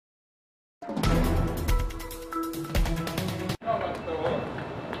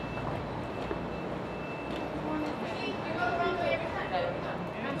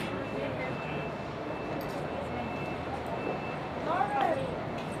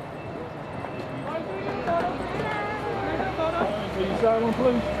side one,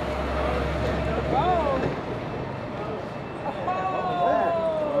 please?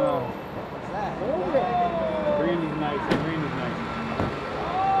 Green is nice. Green is nice.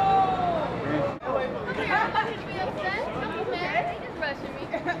 They just rushing me.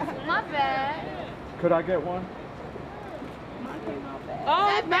 My bad. Could I get one?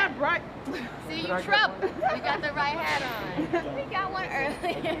 Oh, it's not bright. See, you trouble. You got the right hat on. We got one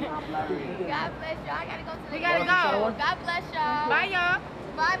earlier. God bless y'all. I gotta go to the. We gotta go. God bless y'all. Bye, y'all.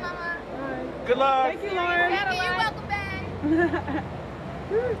 Bye, mama. Good luck. Thank you, Lauren. Thank you. You're welcome back.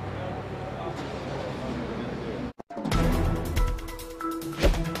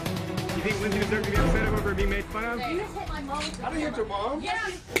 You think Lindsay deserves to be upset over being made fun of? I didn't hit your mom.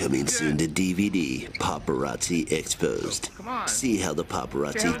 Coming soon to DVD, Paparazzi Exposed. See how the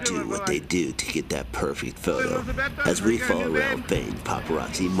paparazzi do what they do to get that perfect photo. As we follow around famed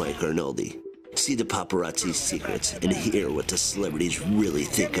paparazzi Mike Arnoldi. See the paparazzi's secrets and hear what the celebrities really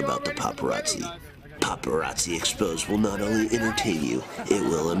think about the paparazzi. Paparazzi Exposed will not only entertain you, it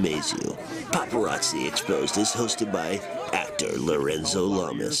will amaze you. Paparazzi Exposed is hosted by actor Lorenzo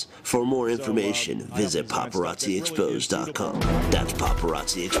Lamas. For more information, visit paparazziexposed.com. That's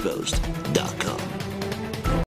paparazziexposed.com.